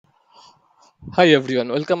Hi everyone,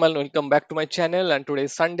 welcome and welcome back to my channel. And today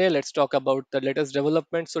is Sunday. Let's talk about the latest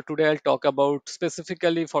development. So today I'll talk about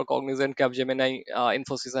specifically for Cognizant, Capgemini,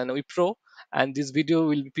 Infosys, and Wipro. And this video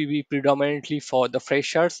will be predominantly for the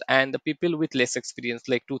freshers and the people with less experience,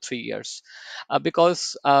 like 2 3 years,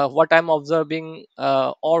 because what I'm observing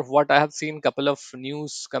or what I have seen, couple of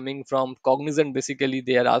news coming from Cognizant. Basically,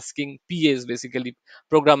 they are asking PAs, basically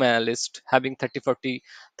program analyst, having 30 40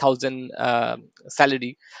 thousand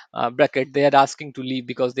salary bracket, they are asking to leave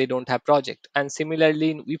because they don't have project. And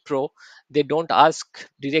similarly in Wipro, they don't ask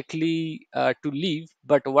directly to leave,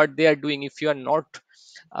 but what they are doing, if you are not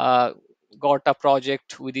uh, got a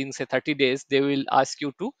project within say 30 days, they will ask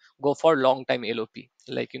you to go for long time LOP,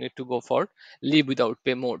 like you need to go for leave without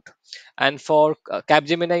pay mode. And for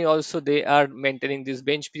Capgemini also, they are maintaining this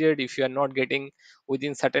bench period. If you are not getting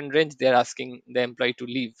within certain range, they are asking the employee to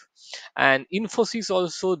leave. And Infosys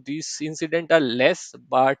also, these incident are less,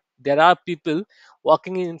 but there are people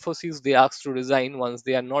working in Infosys, they ask to resign once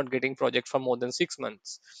they are not getting project for more than 6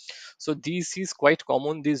 months. So this is quite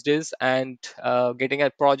common these days. And getting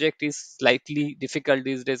a project is slightly difficult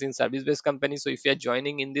these days in service based company. So if you are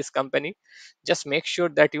joining in this company, just make sure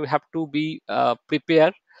that you have to be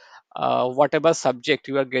prepared whatever subject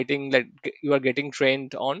you are getting, like you are getting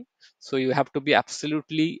trained on. So you have to be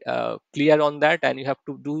absolutely clear on that, and you have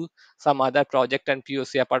to do some other project and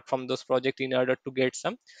POC apart from those project in order to get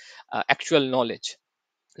some actual knowledge.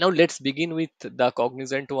 Now let's begin with the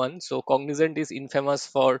Cognizant one. So Cognizant is infamous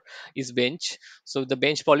for its bench. So the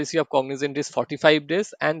bench policy of Cognizant is 45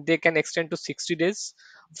 days, and they can extend to 60 days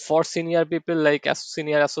for senior people like as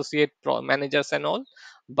senior associate managers and all.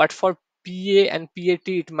 But for PA and PAT,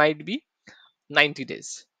 it might be 90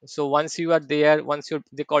 days. So once you are there, once you're,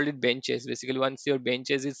 they call it benches, basically once your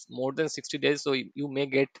benches is more than 60 days, so you may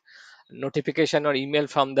get notification or email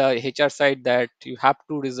from the HR side that you have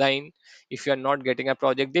to resign if you are not getting a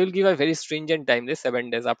project. They will give a very stringent time, they 7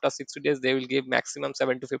 days. After 60 days, they will give maximum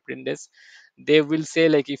 7 to 15 days. They will say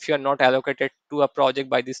like if you are not allocated to a project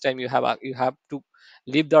by this time, you have to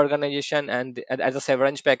leave the organization. And as a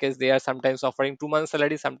severance package, they are sometimes offering 2 months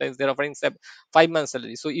salary, sometimes they're offering 5 months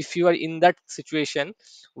salary. So if you are in that situation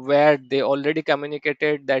where they already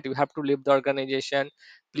communicated that you have to leave the organization,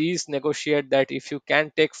 please negotiate that. If you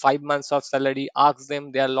can take 5 months of salary, ask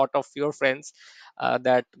them. There are a lot of your friends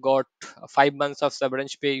that got 5 months of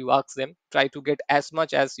severance pay. You ask them, try to get as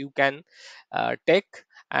much as you can take.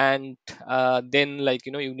 And then, like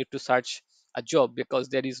you need to search a job, because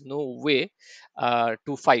there is no way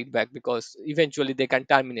to fight back, because eventually they can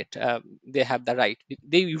terminate. They have the right.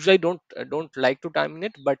 They usually don't like to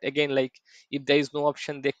terminate, but again, like if there is no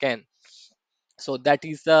option, they can. So that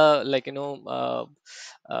is the,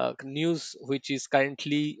 news which is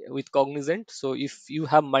currently with Cognizant. So if you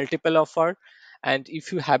have multiple offer, and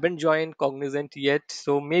if you haven't joined Cognizant yet,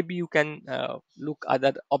 so maybe you can look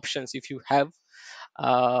other options if you have,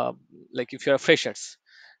 uh, like if you're freshers.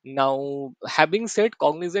 Now, having said,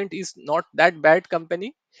 Cognizant is not that bad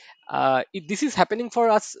company. This is happening for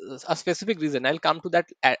us a specific reason. I'll come to that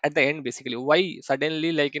at the end. Basically, why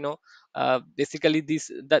suddenly, basically this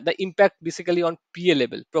the impact basically on PA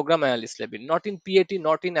level, program analyst level, not in PAT,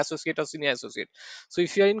 not in associate or senior associate. So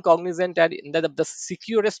if you're in Cognizant, and the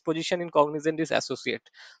securest position in Cognizant is associate.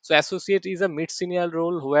 So associate is a mid senior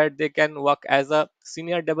role where they can work as a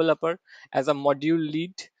senior developer, as a module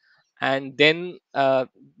lead. And then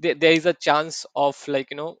there is a chance of,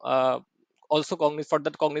 also for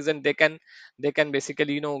that Cognizant, they can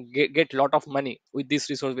basically get lot of money with this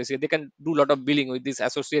resource. Basically they can do lot of billing with these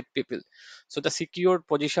associate people. So the secure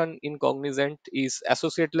position in Cognizant is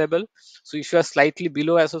associate level. So if you are slightly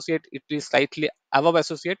below associate, it is slightly above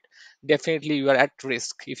associate, definitely you are at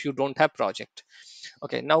risk if you don't have project.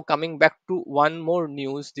 Okay, now coming back to one more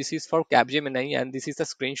news. This is for Capgemini, and this is a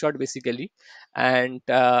screenshot basically. And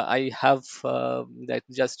I have that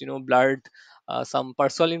just blurred some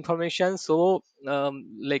personal information. So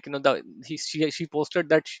she posted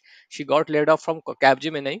that she got laid off from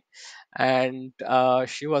Capgemini, and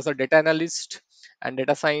she was a data analyst and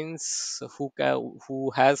data science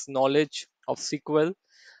who has knowledge of SQL,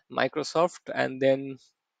 Microsoft. And then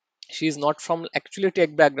she is not from actually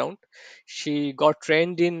tech background. She got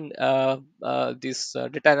trained in this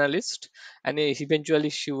data analyst, and eventually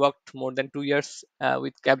she worked more than 2 years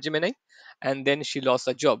with Capgemini, and then she lost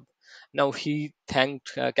a job. Now he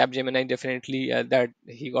thanked Capgemini definitely that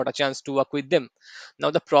he got a chance to work with them.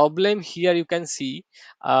 Now the problem here you can see,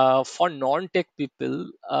 for non-tech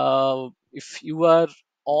people, if you are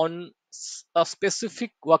on a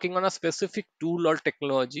specific working on a specific tool or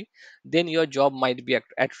technology, then your job might be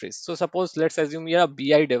at risk. So suppose let's assume you're a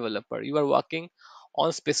BI developer, you are working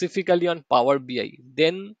on specifically on Power BI,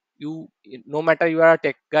 then you, no matter you are a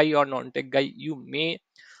tech guy or non-tech guy, you may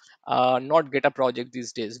not get a project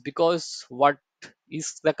these days, because what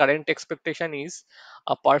is the current expectation is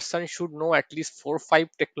a person should know at least 4 5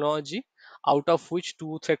 technology, out of which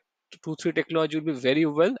 2 3 technology will be very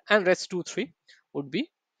well, and rest 2 3 would be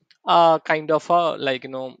kind of a, like,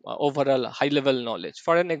 overall high level knowledge.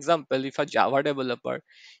 For an example, if a Java developer,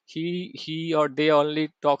 he or they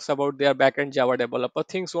only talks about their backend Java developer,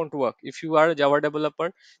 things won't work. If you are a Java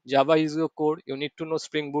developer, Java is your code, you need to know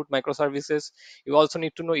Spring Boot microservices. You also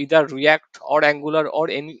need to know either React or Angular or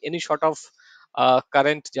any sort of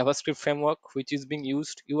current JavaScript framework which is being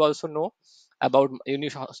used. You also know about, you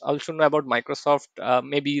need to also know about Microsoft,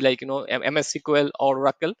 maybe, like, MS SQL or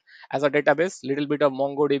Oracle as a database, little bit of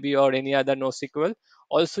MongoDB or any other NoSQL.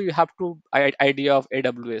 Also, you have to idea of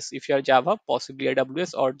AWS. If you are Java, possibly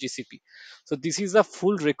AWS or GCP. So this is a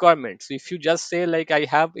full requirement. So if you just say like I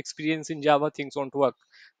have experience in Java, things won't work.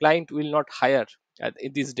 Client will not hire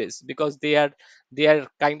in these days, because they are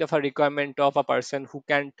kind of a requirement of a person who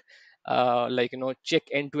can't check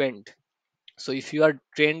end to end. So if you are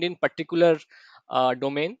trained in particular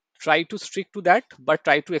domain, try to stick to that, but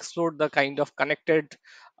try to explore the kind of connected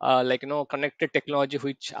connected technology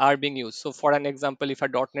which are being used. So for an example, if a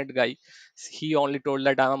 .NET guy, he only told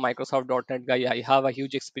that I'm a Microsoft .NET guy, I have a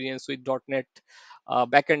huge experience with .NET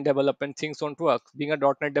backend development, things won't work. Being a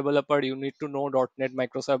 .NET developer, you need to know .NET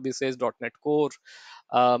microservices, .NET Core,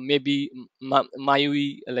 maybe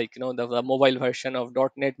MyUI, like, the mobile version of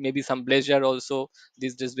 .NET, maybe some Blazor also.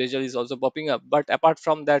 This Blazor is also popping up. But apart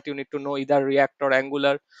from that, you need to know either React or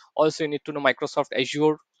Angular. Also, you need to know Microsoft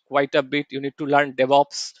Azure quite a bit. You need to learn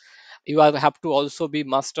DevOps. Have to also be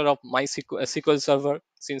master of MySQL SQL Server,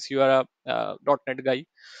 since you are a .NET guy,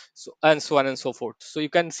 so and so on and so forth. So you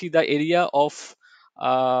can see the area of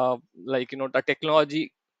the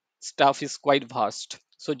technology stuff is quite vast.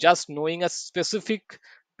 So just knowing a specific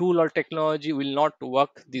tool or technology will not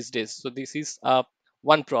work these days. So this is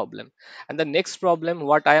one problem. And the next problem,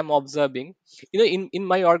 what I am observing, in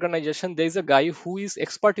my organization, there is a guy who is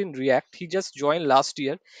expert in React. He just joined last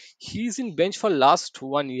year. He's in bench for last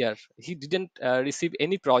 1 year. He didn't receive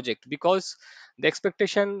any project, because the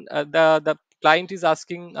expectation, the client is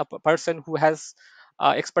asking a person who has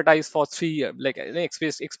expertise for 3 years, like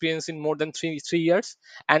experience in more than three years,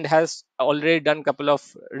 and has already done couple of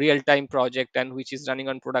real time project, and which is running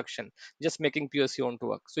on production, just making POC on to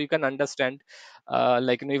work. So you can understand,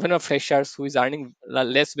 even a freshers who is earning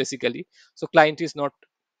less basically. So client is not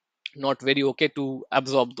very okay to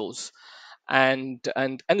absorb those. And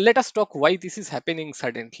let us talk why this is happening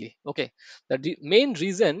suddenly. Okay, the main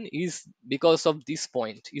reason is because of this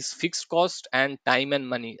point is fixed cost and time and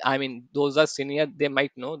money. I mean, those are senior, they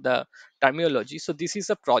might know the terminology. So this is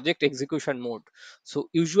a project execution mode. So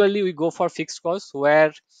usually we go for fixed costs,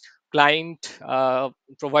 where client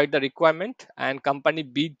provide the requirement and company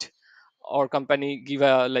bid, or company give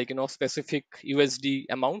a, specific USD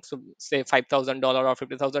amount, so say $5,000 or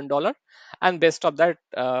 $50,000, and based of that,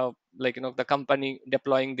 the company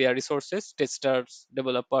deploying their resources, testers,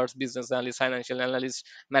 developers, business analysts, financial analysts,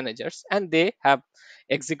 managers, and they have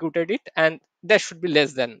executed it, and there should be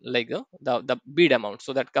less than the bid amount,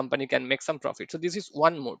 so that company can make some profit. So this is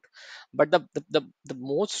one mode. But the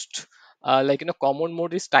most common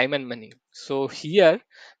mode is time and money. So here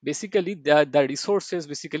basically the resources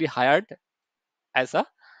basically hired as a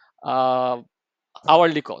uh,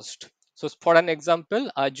 hourly cost. So for an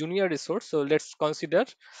example, a junior resource, so let's consider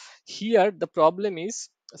here the problem is,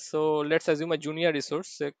 so let's assume a junior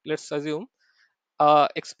resource, let's assume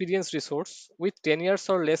experienced resource with 10 years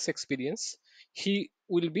or less experience. He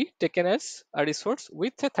will be taken as a resource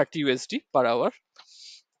with a 30 USD per hour,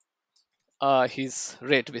 his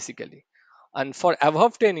rate basically. And for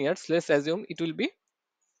above 10 years, let's assume it will be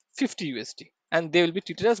 50 USD, and they will be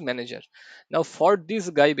treated as manager. Now for this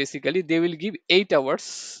guy basically they will give 8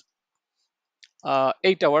 hours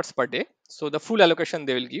per day. So the full allocation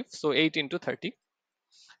they will give, so 8 into 30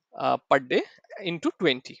 per day into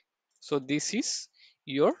 20. So this is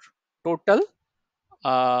your total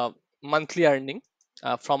uh, monthly earning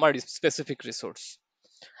from a specific resource.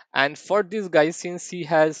 And for this guy, since he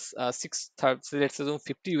has so let's assume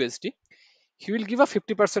 50 USD, he will give a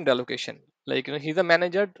 50% allocation. He's a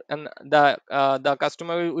manager, and the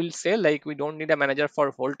customer will say like we don't need a manager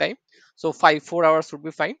for whole time, so 4 hours would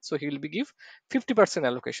be fine. So he will be give 50%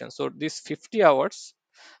 allocation. So this 50 hours,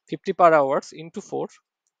 50 per hours into 4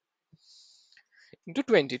 into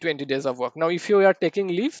 20 days of work. Now if you are taking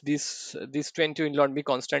leave, this 20 will not be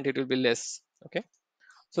constant, it will be less. Okay,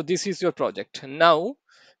 so this is your project. Now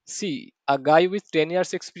See, a guy with 10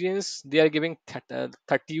 years experience, they are giving 30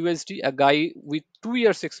 USD. A guy with 2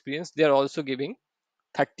 years experience, they are also giving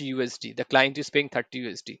 30 USD. The client is paying 30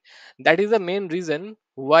 USD. That is the main reason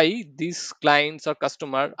why these clients or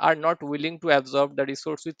customer are not willing to absorb the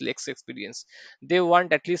resource with less experience. They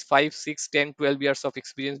want at least 5, 6, 10, 12 years of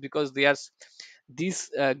experience, because they are these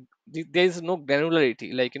there is no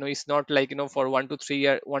granularity. Like, it's not like, for 1 to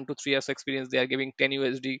 3 years experience they are giving 10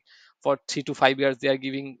 USD. For 3 to 5 years they are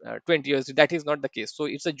giving 20 USD. That is not the case. So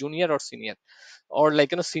it's a junior or senior, or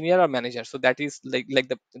like, senior or manager. So that is like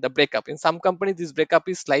the breakup. In some companies this breakup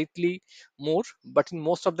is slightly more, but in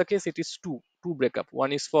most of the case it is two breakup.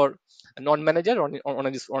 One is for a non-manager,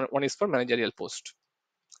 one is for managerial post.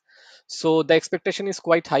 So the expectation is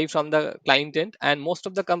quite high from the client end, and most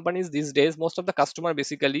of the companies these days, most of the customer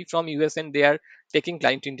basically from US, and they are taking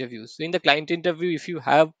client interviews. So in the client interview, if you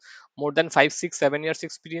have more than 5, 6, 7 years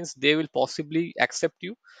experience, they will possibly accept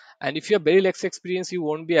you. And if you have very less experience, you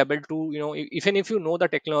won't be able to, even if you know the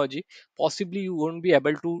technology, possibly you won't be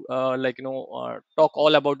able to talk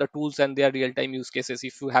all about the tools and their real time use cases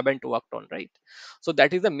if you haven't worked on, right? So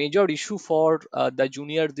that is a major issue for the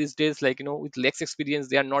junior these days. Like, with less experience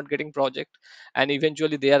they are not getting project, and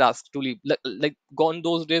eventually they are asked to leave. Like gone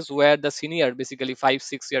those days where the senior basically 5,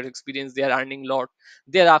 6 years experience, they are earning lot,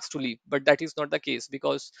 they are asked to leave. But that is not the case,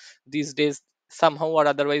 because these days somehow or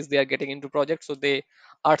otherwise they are getting into project, so they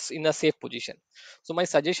are in a safe position. So my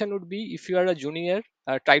suggestion would be, if you are a junior,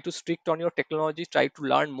 try to strict on your technology, try to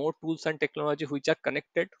learn more tools and technology which are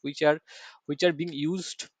connected, which are being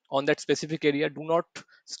used on that specific area. Do not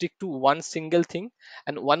stick to one single thing.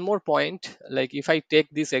 And one more point, like if I take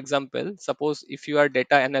this example, suppose if you are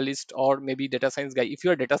data analyst or maybe data science guy. If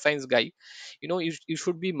you are data science guy, you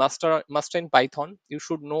should be master in Python. You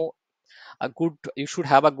should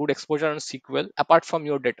have a good exposure on SQL, apart from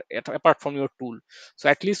your data, apart from your tool. So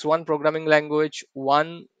at least one programming language,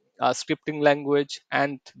 one scripting language,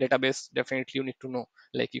 and database definitely you need to know,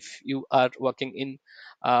 like if you are working in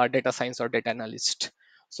data science or data analyst.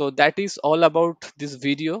 So that is all about this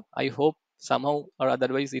video. I hope somehow or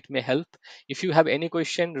otherwise it may help. If you have any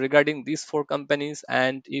question regarding these four companies,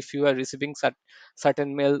 and if you are receiving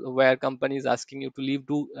certain mail where companies asking you to leave,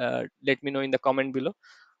 do let me know in the comment below.